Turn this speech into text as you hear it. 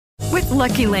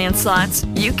Lucky Land Slots,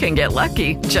 you can get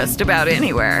lucky just about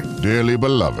anywhere. Dearly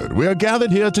beloved, we are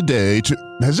gathered here today to...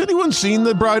 Has anyone seen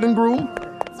the bride and groom?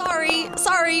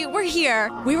 Sorry, we're here.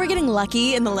 We were getting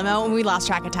lucky in the limo and we lost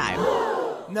track of time.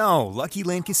 No, Lucky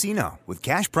Land Casino, with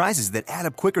cash prizes that add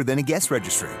up quicker than a guest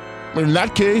registry. In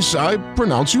that case, I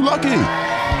pronounce you lucky.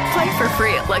 Play for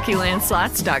free at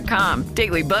LuckyLandSlots.com.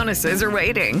 Daily bonuses are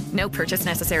waiting. No purchase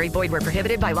necessary. Void where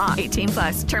prohibited by law.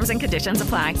 18+. Terms and conditions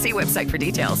apply. See website for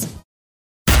details.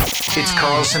 It's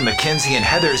Carlson, McKenzie, and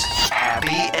Heather's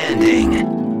Happy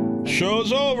Ending.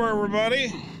 Show's over,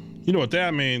 everybody. You know what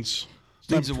that means.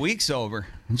 Means the week's over.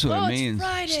 That's what it means.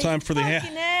 It's time for the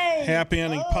Happy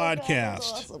Ending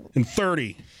podcast in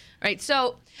 30. All right,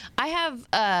 so I have,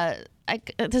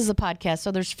 this is a podcast,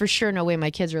 so there's for sure no way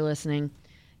my kids are listening.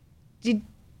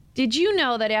 Did you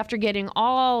know that after getting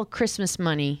all Christmas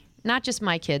money, not just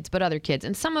my kids, but other kids,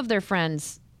 and some of their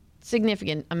friends,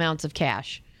 significant amounts of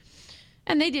cash,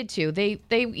 and they did too. They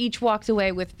each walked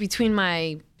away with, between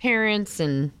my parents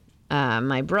and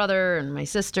my brother and my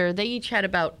sister, they each had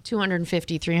about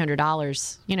 $250,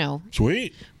 $300, you know.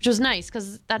 Sweet. Which was nice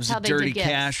because that's how they did dirty gifts.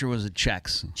 cash or was it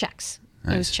checks? Checks.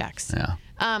 Nice. It was checks.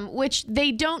 Yeah. Which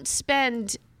they don't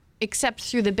spend except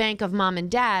through the bank of mom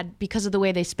and dad because of the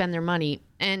way they spend their money.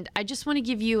 And I just want to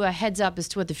give you a heads up as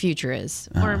to what the future is.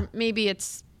 Or maybe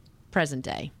it's present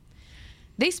day.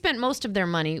 They spent most of their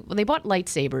money, well, they bought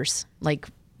lightsabers, like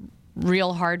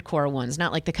real hardcore ones,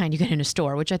 not like the kind you get in a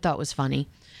store, which I thought was funny.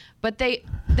 But they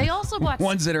also bought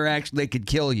ones that are actually, they could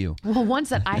kill you. Well, ones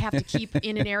that I have to keep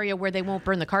in an area where they won't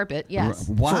burn the carpet. Yes.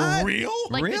 What? For real?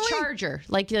 Like Really? the charger.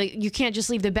 Like you can't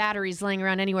just leave the batteries laying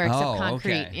around anywhere except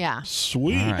concrete. Okay. Yeah.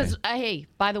 Sweet. All right. Because, hey,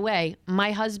 by the way,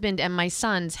 my husband and my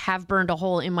sons have burned a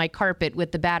hole in my carpet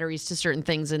with the batteries to certain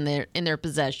things in their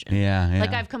possession. Yeah. Like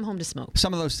I've come home to smoke.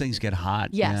 Some of those things get hot.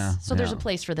 Yes. Yeah, So there's a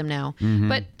place for them now.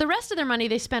 But the rest of their money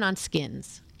they spent on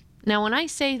skins. Now, when I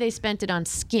say they spent it on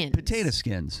skins. Potato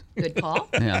skins. Good call.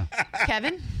 Yeah.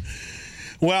 Kevin?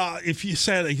 Well, if you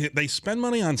said they spend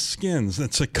money on skins,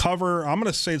 it's a cover. I'm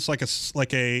going to say it's like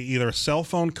a either a cell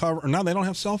phone cover. No, they don't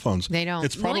have cell phones. They don't.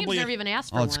 It's probably Williams never even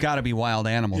asked for Oh, it's one. got to be wild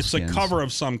animal it's skins. a cover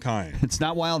of some kind. It's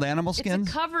not wild animal skins? It's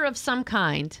a cover of some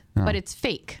kind, but it's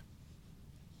fake.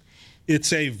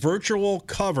 It's a virtual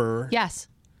cover. Yes.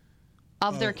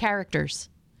 Of their characters.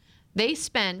 They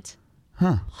spent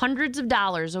hundreds of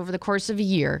dollars over the course of a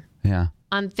year Yeah.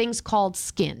 on things called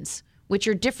skins, which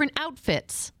are different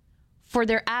outfits for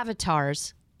their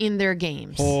avatars in their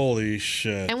games. Holy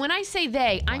shit. And when I say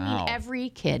they, I Wow. mean every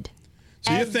kid.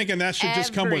 So you're thinking that should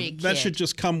just come Every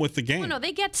with kid. the game. Well, no,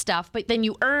 they get stuff, but then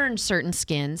you earn certain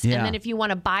skins. Yeah. And then if you want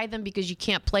to buy them because you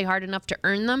can't play hard enough to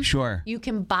earn them, Sure. you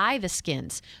can buy the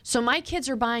skins. So my kids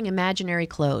are buying imaginary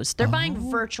clothes. They're buying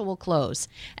virtual clothes.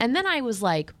 And then I was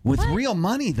like, With what? real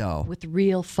money, though. With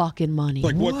real fucking money.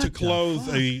 Like what to What the clothe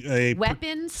a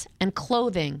Weapons and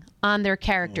clothing on their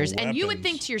characters. And you would weapons.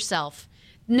 think to yourself,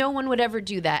 no one would ever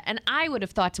do that. And I would have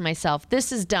thought to myself,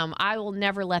 this is dumb. I will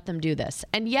never let them do this.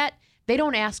 And yet, they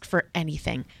don't ask for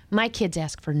anything. My kids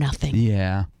ask for nothing.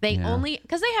 Yeah. They yeah. only,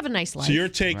 because they have a nice life. So your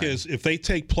take is if they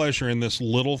take pleasure in this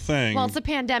little thing. Well, it's a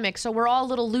pandemic, so we're all a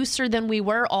little looser than we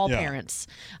were, all Yeah. parents,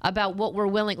 about what we're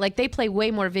willing. Like, they play way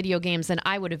more video games than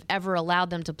I would have ever allowed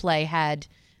them to play had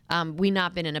we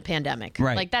not been in a pandemic.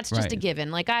 Right, Like, that's just right. a given.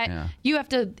 Like, Yeah. you have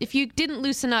to, if you didn't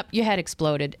loosen up, your head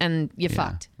exploded and you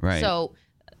fucked. right. So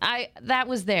that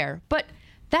was there. But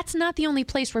that's not the only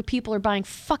place where people are buying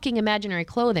fucking imaginary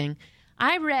clothing.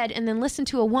 I read and then listened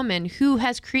to a woman who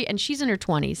has created, and she's in her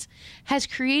 20s, has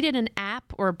created an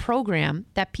app or a program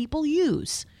that people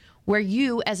use where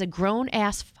you, as a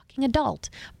grown-ass fucking adult,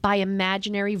 buy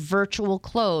imaginary virtual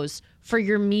clothes for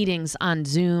your meetings on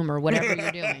Zoom or whatever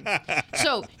you're doing.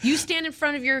 So you stand in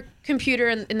front of your computer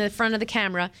in the front of the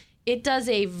camera. It does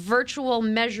a virtual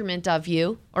measurement of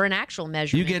you, or an actual You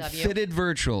measurement get of you. fitted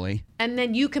virtually. And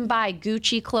then you can buy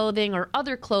Gucci clothing or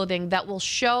other clothing that will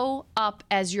show up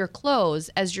as your clothes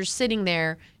as you're sitting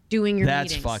there doing your That's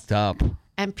meetings. fucked up.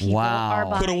 And people Wow. are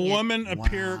buying could a it. woman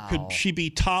appear? Could she be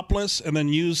topless and then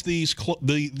use these? I'm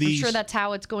These. sure that's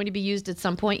how it's going to be used at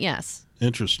some point, yes.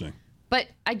 Interesting. But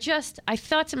I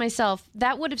thought to myself,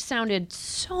 that would have sounded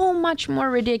so much more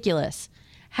ridiculous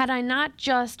had I not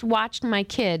just watched my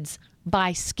kids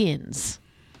buy skins.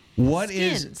 What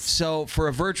is Skins. so for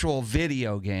a virtual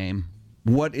video game?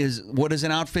 What does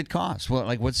an outfit cost?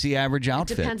 What's the average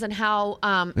outfit? Depends on how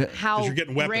you're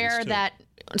getting weapons, rare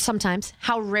too.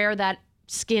 how rare that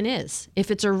skin is.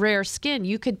 If it's a rare skin,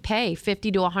 you could pay $50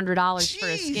 to $100 for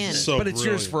a skin. So but it's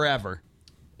yours brilliant. forever.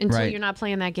 until Right. you're not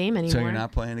playing that game anymore. So you're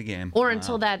not playing a game. Or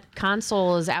until that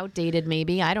console is outdated,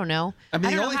 maybe. I don't know. I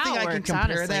mean, the don't only know thing how I it can works, compare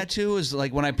honestly. that to is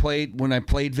like when I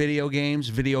played video games,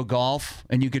 video golf,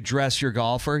 and you could dress your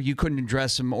golfer. You couldn't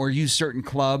dress them or use certain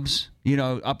clubs.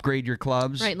 Upgrade your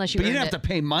clubs. Right, unless you But you earned didn't have to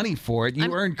pay money for it.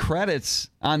 You earn credits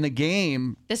on the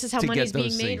game. This is how to money's get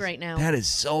those being made things. right now. That is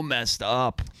so messed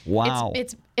up. Wow.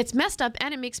 It's messed up,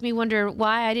 and it makes me wonder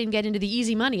why I didn't get into the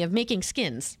easy money of making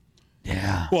skins.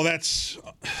 Yeah. Well, that's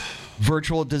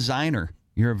Virtual designer.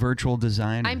 You're a virtual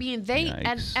designer. I mean,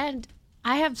 Yikes. and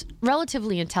I have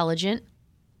relatively intelligent,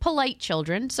 polite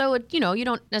children, so you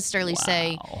don't necessarily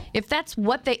say if that's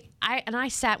what I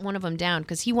sat one of them down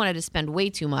because he wanted to spend way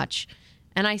too much,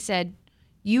 and I said,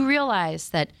 you realize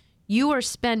that you are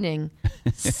spending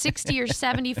 $60 or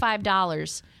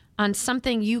 $75 on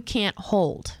something you can't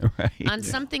hold, on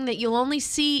something that you'll only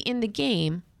see in the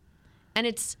game, and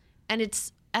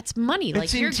that's money.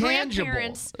 Like It's intangible.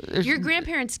 Your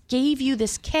grandparents gave you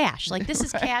this cash. Like this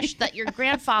is cash that your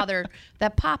grandfather,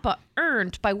 that Papa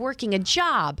earned by working a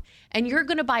job, and you're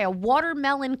going to buy a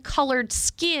watermelon-colored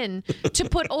skin to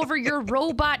put over your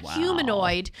robot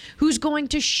humanoid who's going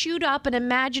to shoot up an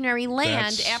imaginary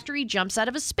land after he jumps out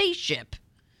of a spaceship.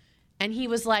 And he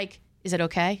was like, "Is it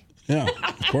okay?" yeah,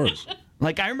 of course.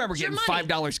 Like, I remember your getting money.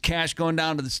 $5 cash going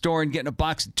down to the store and getting a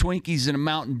box of Twinkies and a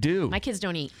Mountain Dew. My kids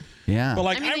don't eat. Yeah. But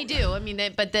like, I mean, they do. I mean,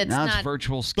 but that's now not. it's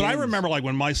virtual skins. But I remember, like,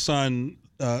 when my son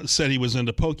said he was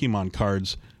into Pokemon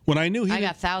cards, when I knew I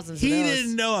got thousands of he those.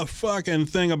 didn't know a fucking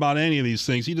thing about any of these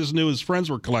things. He just knew his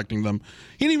friends were collecting them.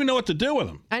 He didn't even know what to do with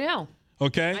them. I know.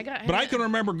 Okay? But I can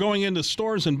remember going into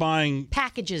stores and buying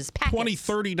Packets. $20,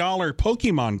 $30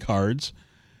 Pokemon cards.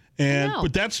 And know.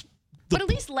 but that's But at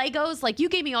least Legos, like you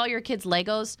gave me all your kids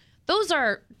Legos, those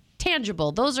are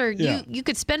tangible. Those are you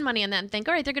could spend money on that and think,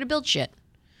 all right, they're gonna build shit.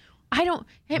 I don't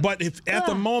But if at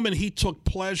the moment he took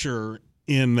pleasure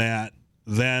in that,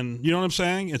 then you know what I'm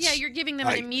saying? yeah, you're giving them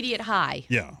an immediate high.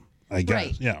 Yeah, I guess.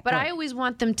 Right. Yeah. But right. I always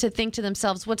want them to think to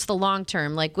themselves, what's the long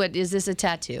term? Like, what is this a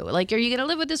tattoo? Like, are you going to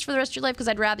live with this for the rest of your life? Because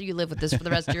I'd rather you live with this for the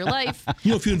rest of your life.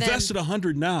 if you invested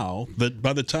 $100 now, that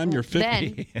by the time you're 50,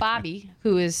 Then Bobby,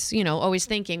 who is, always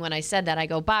thinking when I said that, I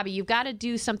go, Bobby, you've got to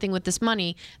do something with this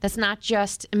money that's not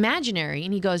just imaginary.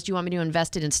 And he goes, do you want me to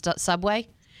invest it in Subway?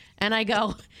 And I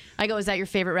go, is that your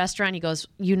favorite restaurant? He goes,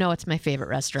 it's my favorite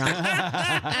restaurant.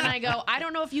 And I go, I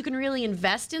don't know if you can really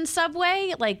invest in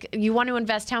Subway. Like, you want to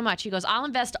invest how much? He goes, I'll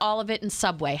invest all of it in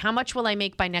Subway. How much will I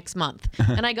make by next month?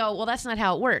 And I go, well, that's not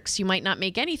how it works. You might not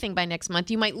make anything by next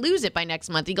month. You might lose it by next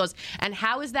month. He goes, and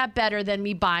how is that better than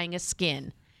me buying a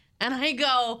skin? And I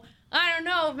go, I don't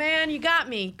know, man. You got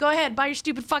me. Go ahead, buy your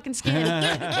stupid fucking skin.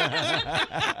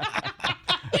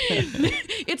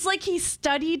 It's like he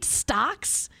studied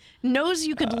stocks, knows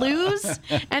you could lose,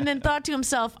 and then thought to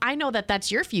himself, I know that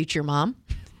that's your future, Mom.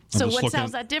 So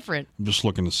how's that different? I'm just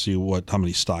looking to see how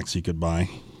many stocks he could buy.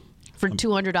 For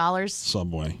 $200?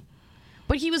 Subway.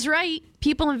 But he was right.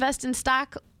 People invest in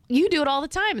stock. You do it all the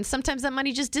time, and sometimes that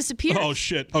money just disappears. Oh,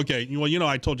 shit. Okay. Well,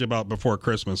 I told you about before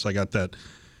Christmas, I got that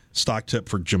stock tip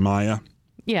for Jemiah.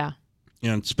 Yeah.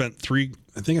 And spent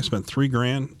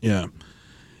 $3,000. Yeah.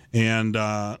 And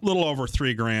a little over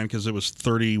 $3,000 because it was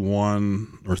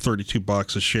 31 or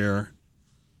 $32 a share.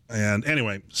 And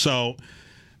anyway, so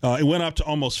it went up to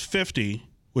almost 50,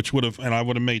 which I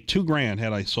would have made $2,000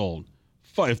 had I sold.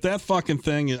 If that fucking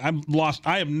thing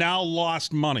I have now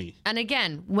lost money. And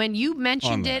again, when you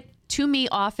mentioned it to me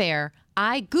off air,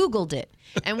 I Googled it.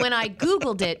 And when I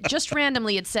Googled it, just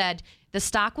randomly, it said the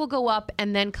stock will go up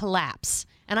and then collapse.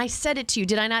 And I said it to you.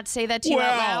 Did I not say that to you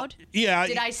out loud? Yeah.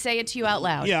 Did I say it to you out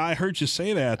loud? Yeah, I heard you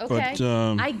say that. Okay.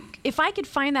 But if I could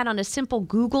find that on a simple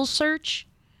Google search,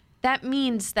 that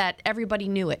means that everybody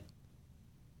knew it.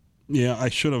 yeah, I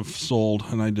should have sold,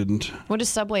 and I didn't. What is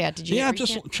Subway at? Did you? Yeah, or you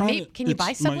just can't- trying to- Can you buy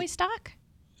it's Subway my- stock?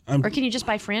 I'm- Or can you just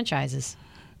buy franchises?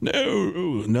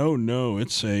 No.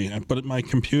 It's but my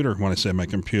computer. When I say my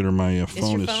computer, my phone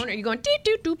Is your is. phone? Are you going? Doo,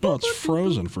 doo, doo, Well, boop, it's boop, boop,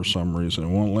 frozen for some reason. It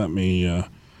won't let me.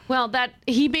 Well,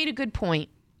 he made a good point.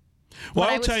 Well, But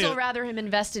I I'll would tell still you. rather him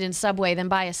invested in Subway than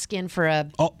buy a skin for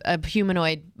a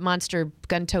humanoid monster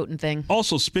gun-toting thing.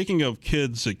 Also, speaking of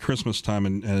kids at Christmas time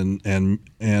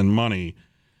and money,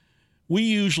 we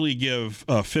usually give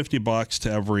 $50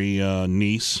 to every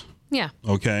niece. Yeah.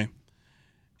 Okay,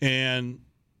 and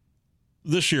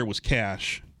this year was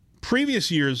cash. Previous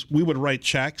years, we would write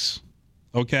checks.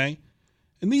 Okay,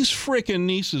 and these freaking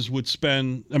nieces would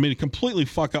completely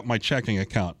fuck up my checking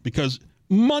account because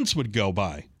months would go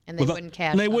by. And they wouldn't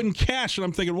cash And they them. wouldn't cash. And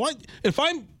I'm thinking, what? If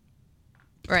I'm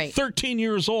Right. 13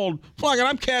 years old. Fuck it,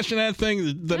 I'm cashing that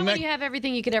thing the When next. you have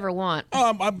everything you could ever want.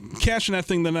 I'm cashing that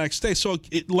thing the next day. So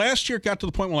last year it got to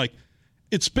the point where, like,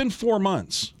 it's been 4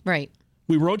 months. Right.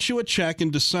 We wrote you a check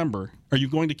in December. Are you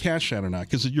going to cash that or not?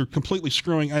 Because you're completely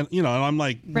screwing. And I'm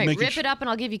like, Right. Rip it up and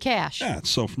I'll give you cash. Yeah.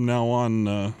 So from now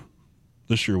on,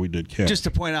 this year we did cash. Just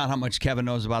to point out how much Kevin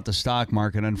knows about the stock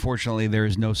market, unfortunately, there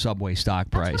is no Subway stock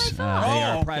price. That's what I thought. They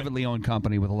are a okay. privately owned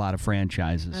company with a lot of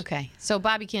franchises. Okay. So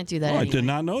Bobby can't do that I anyway. did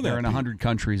not know that. They're in 100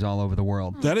 countries all over the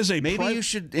world. That is a Maybe you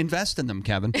should invest in them,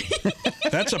 Kevin.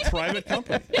 That's a private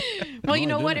company. Well, you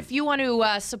know I what? didn't. If you want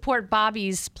to support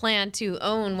Bobby's plan to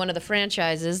own one of the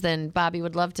franchises, then Bobby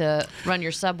would love to run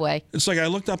your Subway. It's like I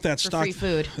looked up that For stock. free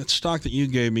food. That stock that you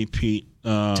gave me, Pete.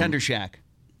 Tender Shack.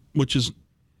 Which is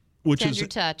Tender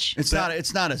touch. It's not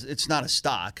a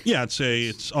stock. Yeah,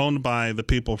 it's owned by the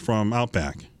people from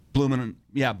Outback.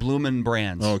 Bloomin'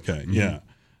 Brands. Okay, yeah.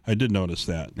 I did notice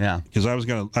that. Yeah. Because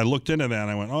I looked into that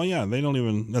and I went, oh yeah,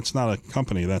 that's not a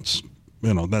company. That's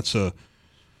a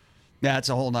Yeah, it's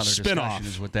a whole nother Spin-off. discussion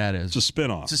is what that is. It's a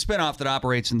spin-off. It's a spin-off that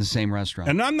operates in the same restaurant.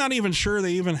 And I'm not even sure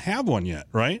they even have one yet,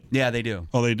 right? Yeah, they do.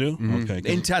 Oh, they do? Okay.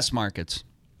 In test markets.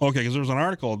 Okay, because there was an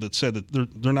article that said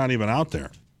that they're not even out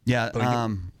there. Yeah,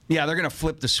 they're going to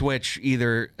flip the switch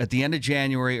either at the end of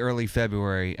January, early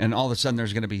February, and all of a sudden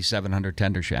there's going to be 700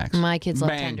 Tender Shacks. My kids love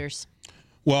Bang. tenders.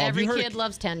 Well, Every kid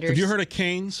loves tenders. Have you heard of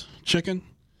Cane's Chicken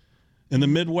in the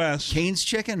Midwest? Cane's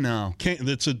Chicken? No. I heard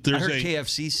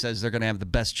KFC says they're going to have the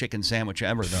best chicken sandwich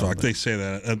ever, though. Fuck, but they say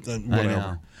that. I Whatever.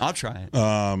 know. I'll try it.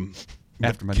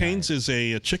 After my Cane's diet. is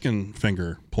a chicken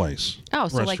finger place. Oh,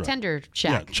 so like restaurant. Tender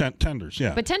Shack. Yeah, tenders,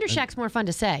 yeah. But Tender Shack's more fun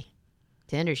to say.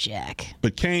 Tender Shack.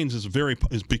 But Cane's has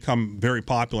become very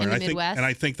popular. In the and Midwest?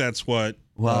 I think that's what.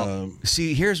 Well,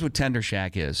 see, here's what Tender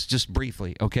Shack is, just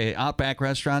briefly. Okay, Outback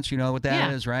restaurants, you know what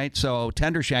that is, Yeah. right? So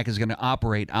Tender Shack is going to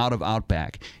operate out of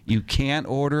Outback. You can't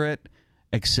order it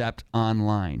except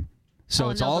online. So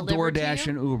and it's they'll all deliver to DoorDash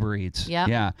you? and Uber Eats. Yep.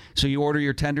 Yeah. So you order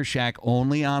your Tender Shack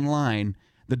only online.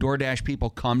 The DoorDash people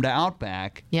come to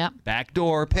Outback. Yep. Back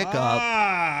door, pick up,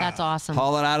 That's awesome.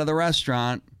 haul it out of the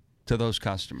restaurant to those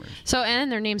customers. So,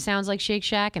 and their name sounds like Shake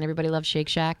Shack, and everybody loves Shake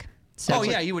Shack. So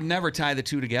Yeah, you would never tie the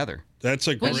two together. That's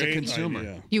a As a great consumer.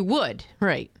 idea. You would,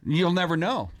 right? You'll never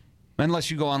know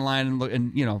unless you go online and look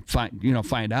and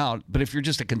find out. But if you're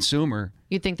just a consumer,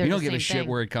 You think they're you don't the give a same shit thing.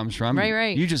 where it comes from.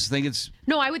 Right. You just think it's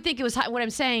No, I would think it was. What I'm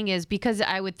saying is because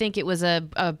I would think it was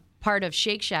a part of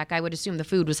Shake Shack, I would assume the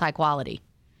food was high quality.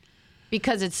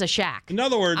 Because it's a shack. In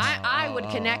other words, I would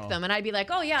connect them, and I'd be like,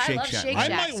 "Oh yeah, Shake I love Shack. Shake I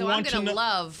Shack, might so I'm want to gonna know-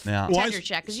 love Yeah. Well, Tender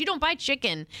Shack because you don't buy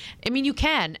chicken. I mean, you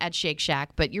can at Shake Shack,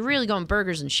 but you're really going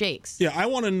burgers and shakes. yeah, I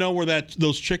want to know where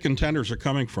those chicken tenders are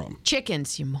coming from.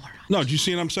 Chickens, you moron. No, do you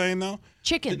see what I'm saying though?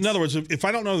 Chickens. In other words, if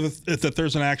I don't know that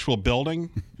there's an actual building,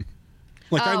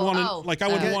 I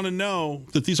would want to know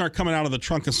that these aren't coming out of the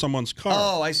trunk of someone's car.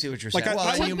 Oh, I see what you're saying. Like, well,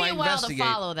 I- then Took you me might a while to investigate.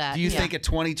 follow that, Do you yeah. think a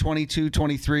 20, 22,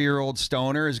 23-year-old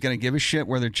stoner is going to give a shit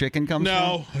where their chicken comes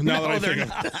No, from? now that I they're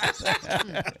think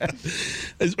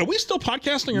are we still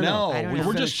podcasting or No, no? I don't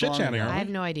We're know. just chit chatting, I aren't have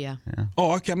we? no idea.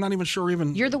 Oh, okay. I'm not even sure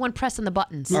even. You're the one pressing the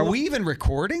buttons. Are we even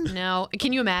recording? No,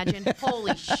 can you imagine?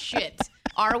 Holy shit.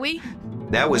 Are we?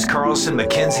 That was Carlson,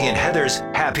 McKenzie, and Heather's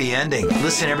Happy Ending.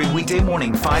 Listen every weekday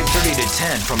morning, 5:30 to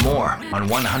 10 for more on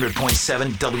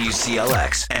 100.7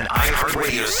 WCLX and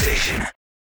iHeartRadio station.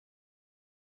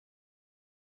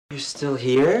 You're still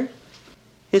here?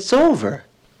 It's over.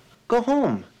 Go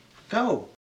home. Go.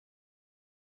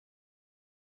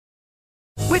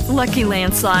 With Lucky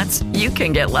Land Slots, you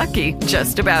can get lucky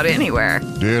just about anywhere.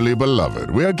 Dearly beloved,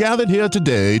 we are gathered here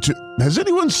today to... Has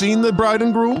anyone seen the bride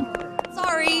and groom?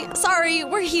 Sorry,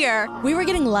 we're here. We were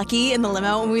getting lucky in the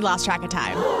limo and we lost track of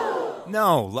time.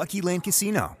 No, Lucky Land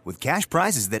Casino, with cash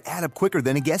prizes that add up quicker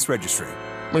than a guest registry.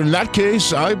 In that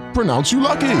case, I pronounce you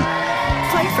lucky.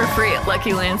 Play for free at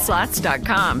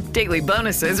LuckyLandSlots.com. Daily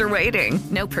bonuses are waiting.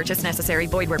 No purchase necessary.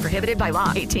 Void where prohibited by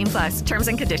law. 18+. Terms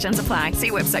and conditions apply.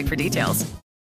 See website for details.